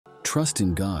Trust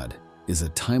in God is a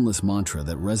timeless mantra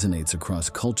that resonates across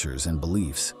cultures and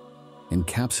beliefs,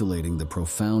 encapsulating the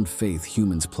profound faith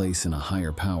humans place in a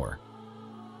higher power.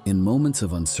 In moments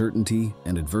of uncertainty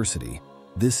and adversity,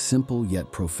 this simple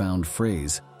yet profound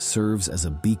phrase serves as a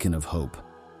beacon of hope,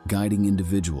 guiding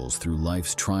individuals through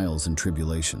life's trials and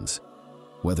tribulations.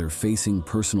 Whether facing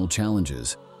personal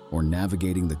challenges or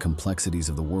navigating the complexities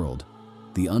of the world,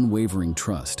 the unwavering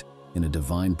trust in a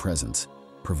divine presence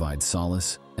provides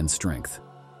solace and strength.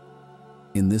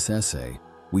 In this essay,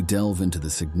 we delve into the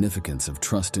significance of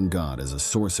trust in God as a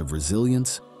source of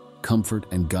resilience, comfort,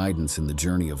 and guidance in the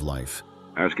journey of life.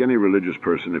 Ask any religious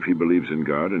person if he believes in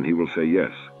God, and he will say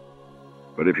yes.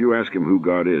 But if you ask him who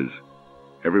God is,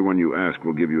 everyone you ask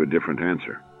will give you a different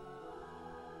answer.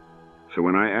 So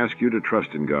when I ask you to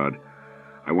trust in God,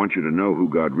 I want you to know who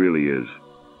God really is.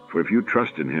 For if you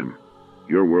trust in him,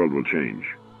 your world will change.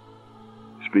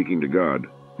 Speaking to God,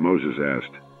 Moses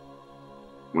asked,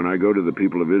 "When I go to the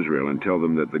people of Israel and tell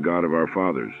them that the God of our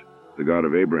fathers, the God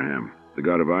of Abraham, the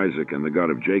God of Isaac, and the God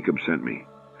of Jacob sent me,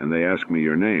 and they ask me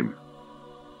your name,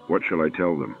 what shall I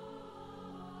tell them?"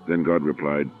 Then God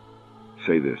replied,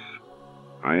 "Say this,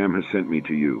 I am has sent me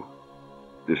to you.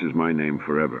 This is my name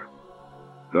forever.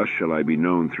 Thus shall I be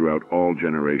known throughout all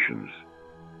generations."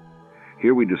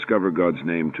 Here we discover God's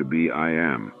name to be I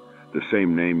am, the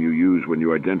same name you use when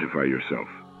you identify yourself.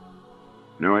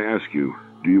 Now I ask you,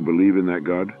 do you believe in that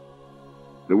God?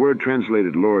 The word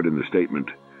translated Lord in the statement,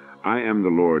 I am the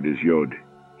Lord, is Yod,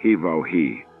 He Vav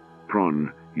He,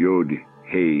 Pron, Yod,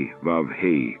 He Vav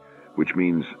He, which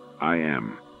means I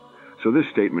am. So this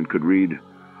statement could read,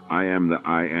 I am the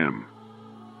I am.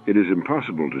 It is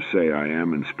impossible to say I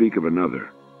am and speak of another.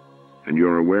 And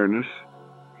your awareness,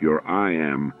 your I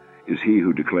am, is he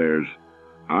who declares,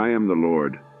 I am the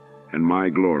Lord, and my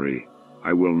glory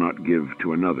I will not give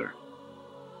to another.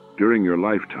 During your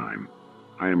lifetime,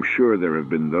 I am sure there have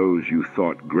been those you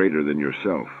thought greater than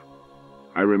yourself.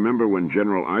 I remember when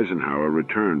General Eisenhower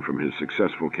returned from his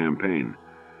successful campaign.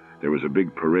 There was a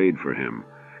big parade for him,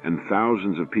 and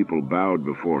thousands of people bowed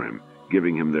before him,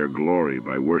 giving him their glory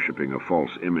by worshiping a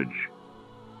false image.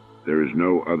 There is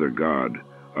no other God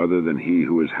other than he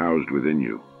who is housed within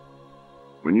you.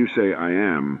 When you say I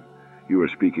am, you are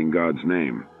speaking God's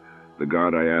name, the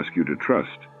God I ask you to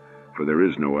trust, for there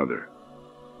is no other.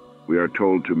 We are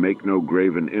told to make no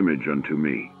graven image unto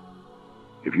me.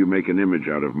 If you make an image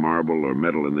out of marble or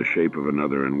metal in the shape of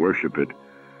another and worship it,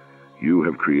 you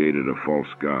have created a false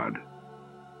god.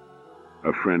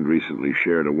 A friend recently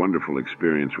shared a wonderful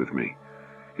experience with me.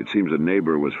 It seems a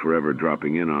neighbor was forever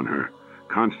dropping in on her,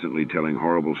 constantly telling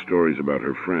horrible stories about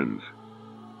her friends.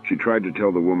 She tried to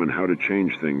tell the woman how to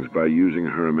change things by using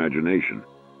her imagination,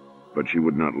 but she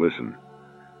would not listen.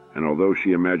 And although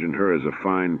she imagined her as a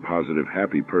fine, positive,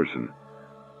 happy person,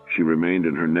 she remained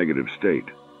in her negative state.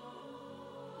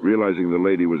 Realizing the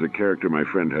lady was a character my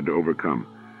friend had to overcome,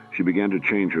 she began to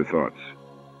change her thoughts.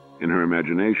 In her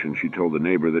imagination, she told the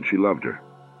neighbor that she loved her.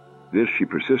 This she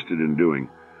persisted in doing,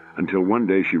 until one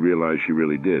day she realized she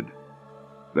really did.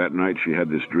 That night she had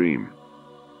this dream.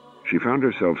 She found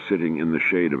herself sitting in the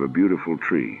shade of a beautiful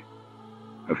tree.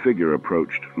 A figure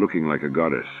approached, looking like a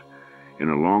goddess, in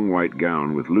a long white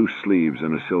gown with loose sleeves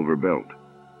and a silver belt.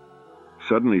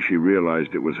 Suddenly she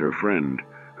realized it was her friend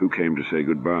who came to say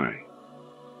goodbye.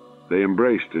 They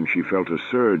embraced, and she felt a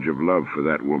surge of love for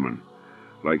that woman,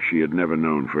 like she had never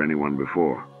known for anyone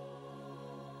before.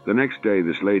 The next day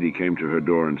this lady came to her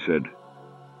door and said,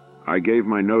 I gave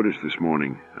my notice this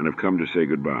morning and have come to say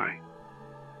goodbye.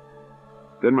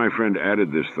 Then my friend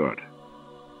added this thought,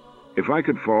 if I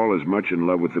could fall as much in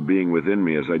love with the being within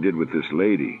me as I did with this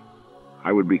lady,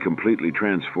 I would be completely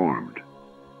transformed,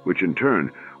 which in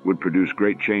turn would produce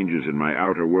great changes in my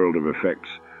outer world of effects,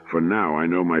 for now I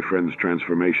know my friend's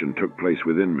transformation took place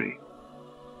within me.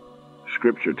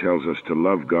 Scripture tells us to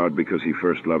love God because he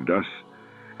first loved us,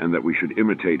 and that we should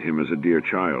imitate him as a dear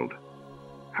child.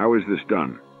 How is this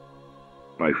done?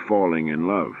 By falling in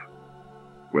love.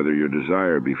 Whether your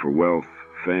desire be for wealth,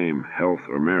 fame, health,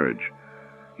 or marriage,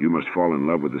 you must fall in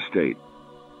love with the state.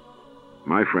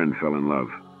 My friend fell in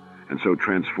love, and so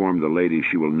transformed the lady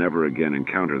she will never again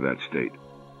encounter that state.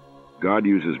 God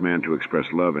uses man to express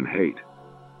love and hate,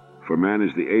 for man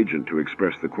is the agent to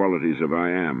express the qualities of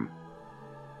I am.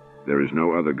 There is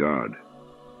no other God.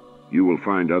 You will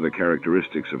find other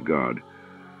characteristics of God,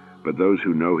 but those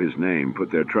who know his name put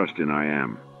their trust in I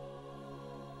am.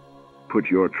 Put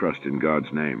your trust in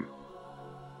God's name.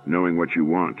 Knowing what you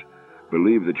want,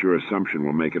 believe that your assumption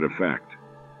will make it a fact.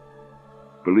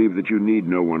 Believe that you need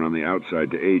no one on the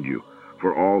outside to aid you,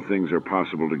 for all things are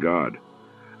possible to God.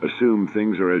 Assume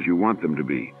things are as you want them to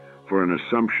be, for an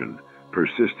assumption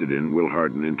persisted in will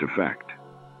harden into fact.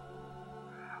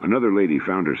 Another lady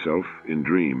found herself, in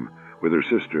dream, with her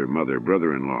sister, mother,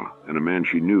 brother-in-law, and a man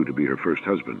she knew to be her first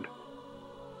husband.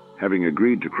 Having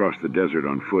agreed to cross the desert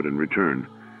on foot and return,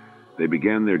 they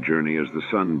began their journey as the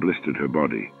sun blistered her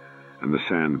body and the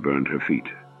sand burned her feet.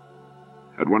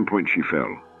 At one point she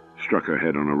fell, struck her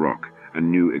head on a rock, and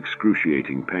knew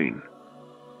excruciating pain.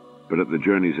 But at the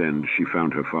journey's end she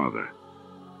found her father.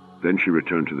 Then she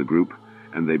returned to the group,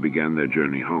 and they began their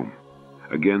journey home.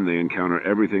 Again they encounter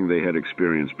everything they had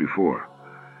experienced before,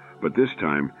 but this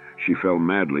time she fell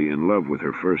madly in love with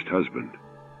her first husband.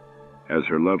 As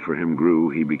her love for him grew,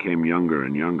 he became younger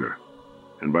and younger,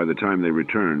 and by the time they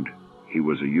returned, he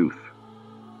was a youth.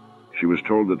 She was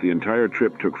told that the entire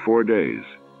trip took 4 days,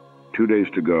 2 days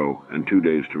to go and 2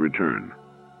 days to return.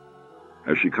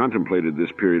 As she contemplated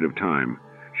this period of time,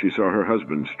 she saw her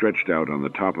husband stretched out on the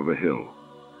top of a hill.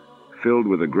 Filled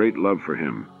with a great love for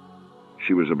him,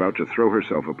 she was about to throw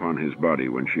herself upon his body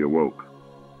when she awoke.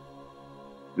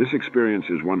 This experience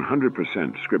is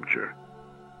 100% scripture.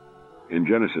 In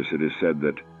Genesis it is said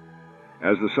that,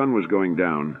 as the sun was going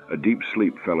down, a deep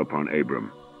sleep fell upon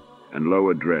Abram, and lo,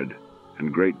 a dread,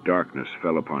 and great darkness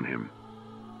fell upon him.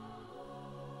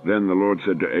 Then the Lord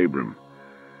said to Abram,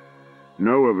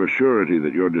 "Know of a surety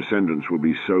that your descendants will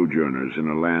be sojourners in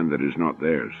a land that is not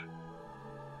theirs.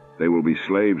 They will be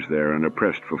slaves there and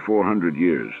oppressed for 400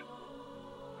 years.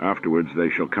 Afterwards they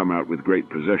shall come out with great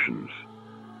possessions."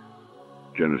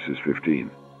 Genesis 15.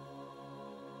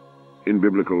 In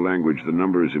biblical language, the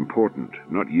number is important,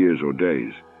 not years or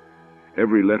days.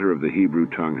 Every letter of the Hebrew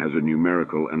tongue has a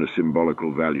numerical and a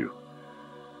symbolical value.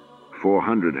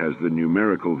 400 has the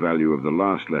numerical value of the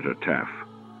last letter, Taf,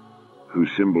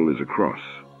 whose symbol is a cross,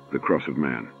 the cross of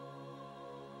man.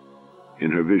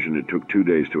 In her vision, it took 2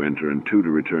 days to enter and 2 to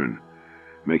return,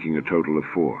 making a total of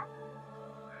 4.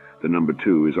 The number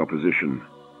 2 is opposition,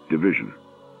 division.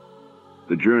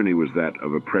 The journey was that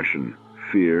of oppression,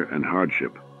 fear, and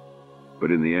hardship,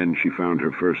 but in the end she found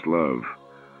her first love,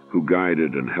 who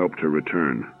guided and helped her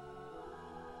return.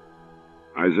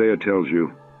 Isaiah tells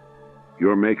you,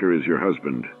 "Your Maker is your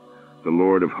husband, the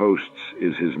Lord of hosts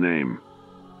is his name.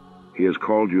 He has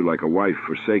called you like a wife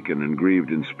forsaken and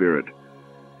grieved in spirit,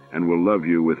 and will love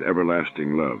you with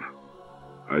everlasting love."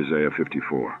 Isaiah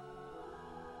 54.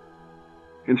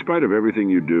 In spite of everything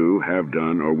you do, have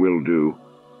done, or will do,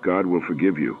 God will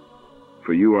forgive you,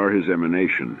 for you are his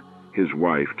emanation, his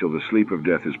wife, till the sleep of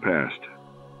death is past.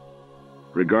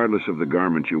 Regardless of the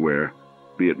garment you wear,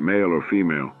 be it male or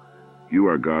female, you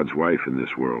are God's wife in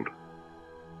this world.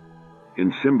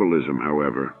 In symbolism,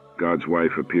 however, God's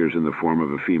wife appears in the form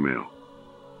of a female.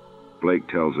 Blake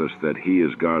tells us that he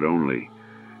is God only,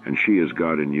 and she is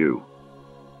God in you.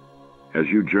 As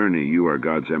you journey, you are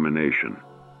God's emanation.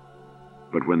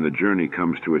 But when the journey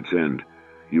comes to its end,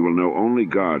 you will know only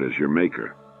God as your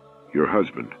Maker, your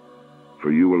husband,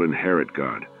 for you will inherit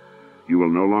God. You will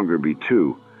no longer be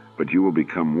two, but you will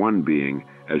become one being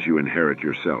as you inherit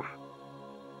yourself.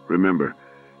 Remember,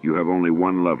 you have only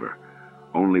one lover,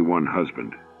 only one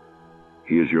husband.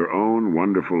 He is your own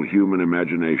wonderful human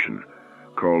imagination,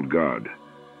 called God.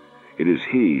 It is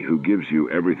he who gives you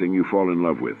everything you fall in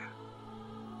love with.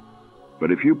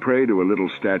 But if you pray to a little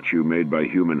statue made by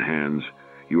human hands,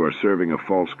 you are serving a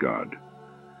false god.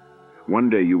 One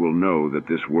day you will know that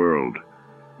this world,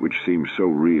 which seems so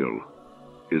real,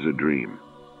 is a dream.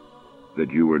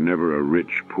 That you were never a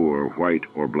rich, poor, white,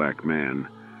 or black man,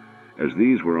 as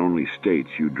these were only states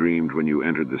you dreamed when you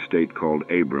entered the state called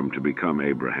Abram to become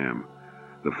Abraham,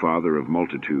 the father of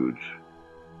multitudes.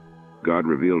 God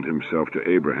revealed himself to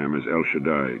Abraham as El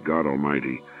Shaddai, God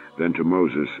Almighty, then to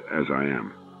Moses as I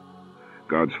am.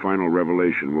 God's final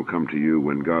revelation will come to you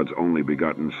when God's only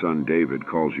begotten son David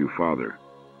calls you Father.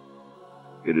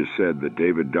 It is said that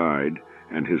David died,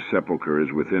 and his sepulchre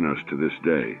is within us to this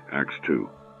day, Acts 2.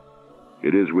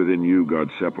 It is within you,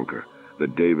 God's sepulchre,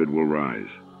 that David will rise.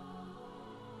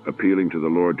 Appealing to the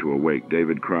Lord to awake,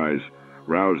 David cries,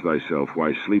 "Rouse thyself,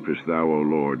 why sleepest thou, O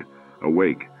Lord?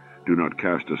 Awake, do not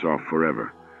cast us off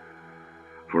forever."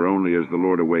 For only as the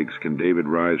Lord awakes can David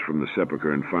rise from the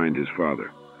sepulchre and find his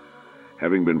father.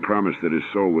 Having been promised that his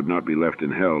soul would not be left in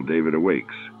hell, David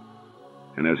awakes.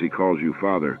 And as he calls you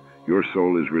Father, your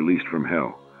soul is released from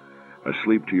hell.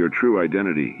 Asleep to your true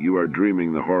identity, you are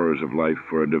dreaming the horrors of life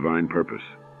for a divine purpose.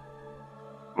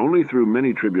 Only through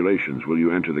many tribulations will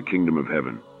you enter the kingdom of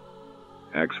heaven.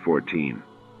 Acts 14.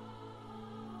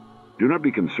 Do not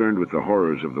be concerned with the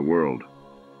horrors of the world.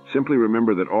 Simply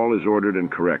remember that all is ordered and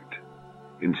correct.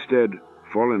 Instead,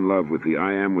 fall in love with the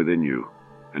I Am within you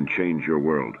and change your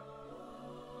world.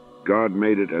 God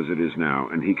made it as it is now,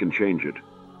 and he can change it,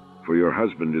 for your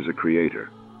husband is a creator.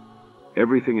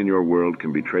 Everything in your world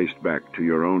can be traced back to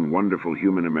your own wonderful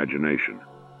human imagination.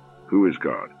 Who is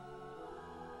God?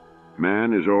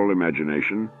 Man is all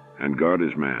imagination, and God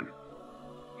is man.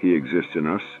 He exists in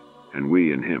us, and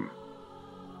we in him.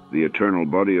 The eternal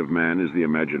body of man is the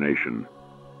imagination,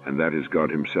 and that is God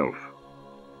himself.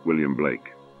 William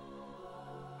Blake.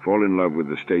 Fall in love with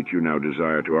the state you now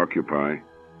desire to occupy,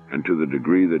 and to the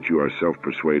degree that you are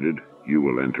self-persuaded, you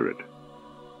will enter it.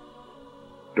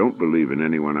 Don't believe in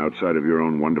anyone outside of your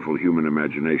own wonderful human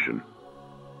imagination.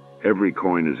 Every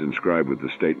coin is inscribed with the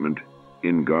statement,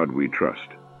 "In God we trust."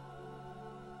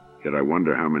 Yet I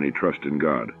wonder how many trust in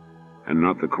God, and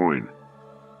not the coin.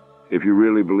 If you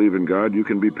really believe in God, you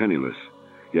can be penniless,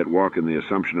 yet walk in the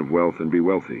assumption of wealth and be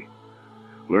wealthy.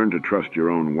 Learn to trust your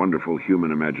own wonderful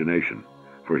human imagination,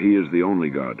 for he is the only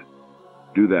God.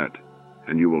 Do that,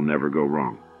 and you will never go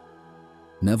wrong.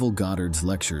 Neville Goddard's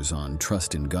lectures on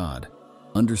trust in God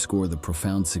underscore the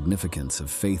profound significance of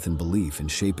faith and belief in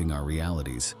shaping our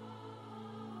realities.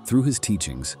 Through his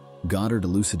teachings, Goddard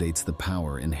elucidates the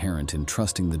power inherent in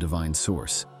trusting the divine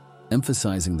source,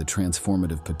 emphasizing the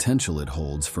transformative potential it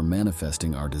holds for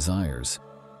manifesting our desires.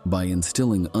 By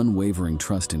instilling unwavering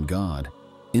trust in God,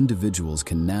 individuals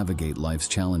can navigate life's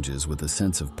challenges with a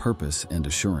sense of purpose and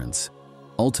assurance,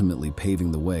 ultimately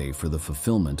paving the way for the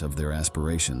fulfillment of their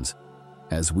aspirations.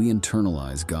 As we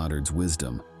internalize Goddard's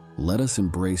wisdom, let us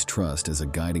embrace trust as a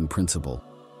guiding principle,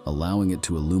 allowing it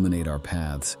to illuminate our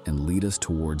paths and lead us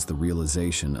towards the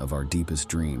realization of our deepest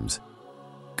dreams.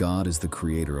 God is the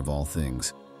creator of all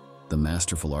things, the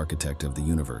masterful architect of the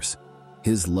universe.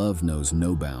 His love knows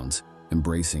no bounds,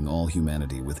 embracing all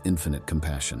humanity with infinite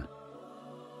compassion.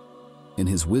 In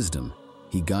his wisdom,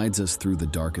 he guides us through the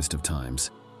darkest of times,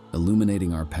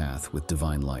 illuminating our path with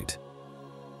divine light.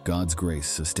 God's grace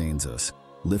sustains us,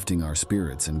 lifting our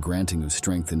spirits and granting us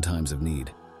strength in times of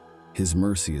need. His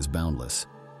mercy is boundless,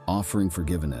 offering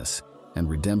forgiveness and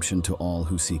redemption to all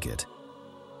who seek it.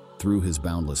 Through his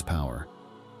boundless power,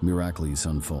 miracles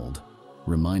unfold,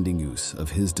 reminding us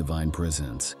of his divine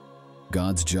presence.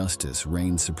 God's justice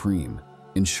reigns supreme,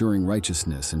 ensuring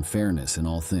righteousness and fairness in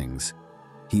all things.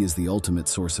 He is the ultimate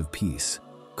source of peace,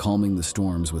 calming the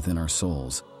storms within our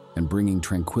souls and bringing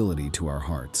tranquility to our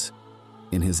hearts.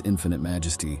 In his infinite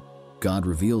majesty, God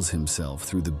reveals himself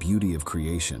through the beauty of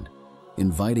creation,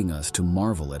 inviting us to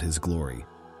marvel at his glory.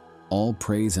 All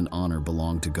praise and honor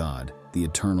belong to God, the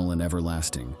eternal and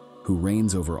everlasting, who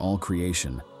reigns over all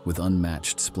creation with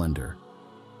unmatched splendor.